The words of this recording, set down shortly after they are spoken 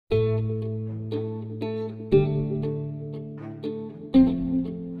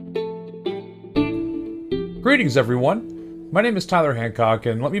Greetings, everyone. My name is Tyler Hancock,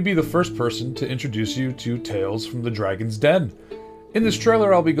 and let me be the first person to introduce you to Tales from the Dragon's Den. In this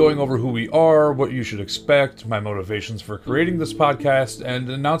trailer, I'll be going over who we are, what you should expect, my motivations for creating this podcast, and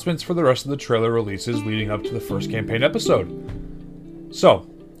announcements for the rest of the trailer releases leading up to the first campaign episode. So,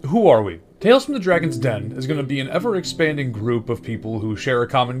 who are we? Tales from the Dragon's Den is going to be an ever-expanding group of people who share a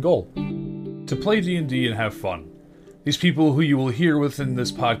common goal: to play D&D and have fun. These people who you will hear within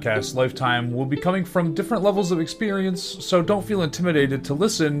this podcast lifetime will be coming from different levels of experience, so don't feel intimidated to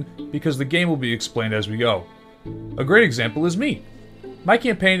listen because the game will be explained as we go. A great example is me. My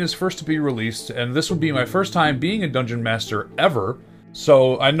campaign is first to be released, and this will be my first time being a Dungeon Master ever,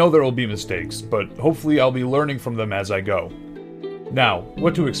 so I know there will be mistakes, but hopefully I'll be learning from them as I go. Now,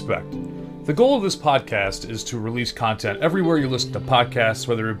 what to expect? The goal of this podcast is to release content everywhere you listen to podcasts,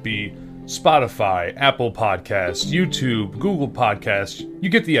 whether it be Spotify, Apple Podcasts, YouTube, Google Podcasts. You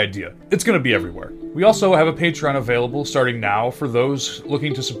get the idea. It's going to be everywhere. We also have a Patreon available starting now for those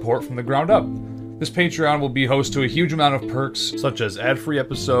looking to support from the ground up. This Patreon will be host to a huge amount of perks, such as ad-free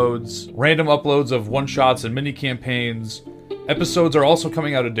episodes, random uploads of one-shots and mini-campaigns. Episodes are also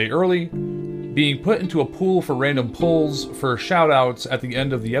coming out a day early, being put into a pool for random polls for shout-outs at the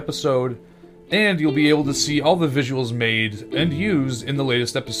end of the episode, and you'll be able to see all the visuals made and used in the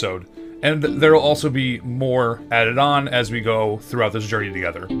latest episode. And there will also be more added on as we go throughout this journey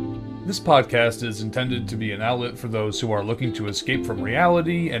together. This podcast is intended to be an outlet for those who are looking to escape from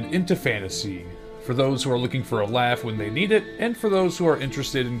reality and into fantasy, for those who are looking for a laugh when they need it, and for those who are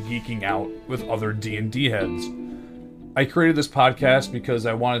interested in geeking out with other D&D heads. I created this podcast because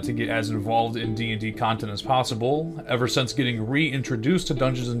I wanted to get as involved in D&D content as possible, ever since getting reintroduced to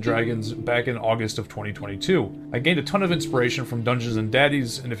Dungeons & Dragons back in August of 2022. I gained a ton of inspiration from Dungeons &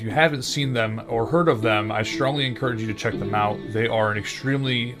 Daddies, and if you haven't seen them or heard of them, I strongly encourage you to check them out. They are an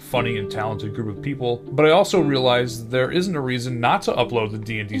extremely funny and talented group of people, but I also realized there isn't a reason not to upload the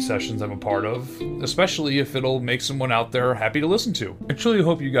D&D sessions I'm a part of, especially if it'll make someone out there happy to listen to. I truly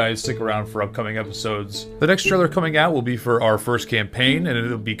hope you guys stick around for upcoming episodes. The next trailer coming out will be for our first campaign, and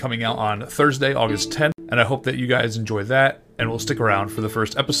it'll be coming out on Thursday, August 10th, and I hope that you guys enjoy that, and will stick around for the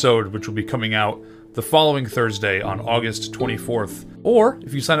first episode, which will be coming out the following Thursday on August 24th. Or,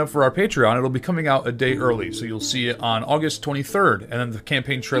 if you sign up for our Patreon, it'll be coming out a day early, so you'll see it on August 23rd, and then the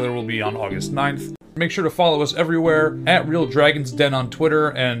campaign trailer will be on August 9th. Make sure to follow us everywhere, at Real Dragon's Den on Twitter,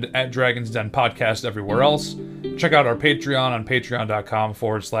 and at Dragon's Den Podcast everywhere else. Check out our Patreon on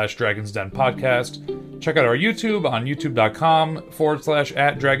patreon.com/Dragon's Den Podcast. Check out our YouTube on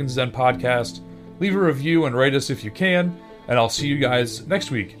youtube.com/at Dragon's Den Podcast. Leave a review and rate us if you can, and I'll see you guys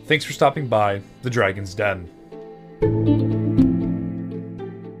next week. Thanks for stopping by the Dragon's Den.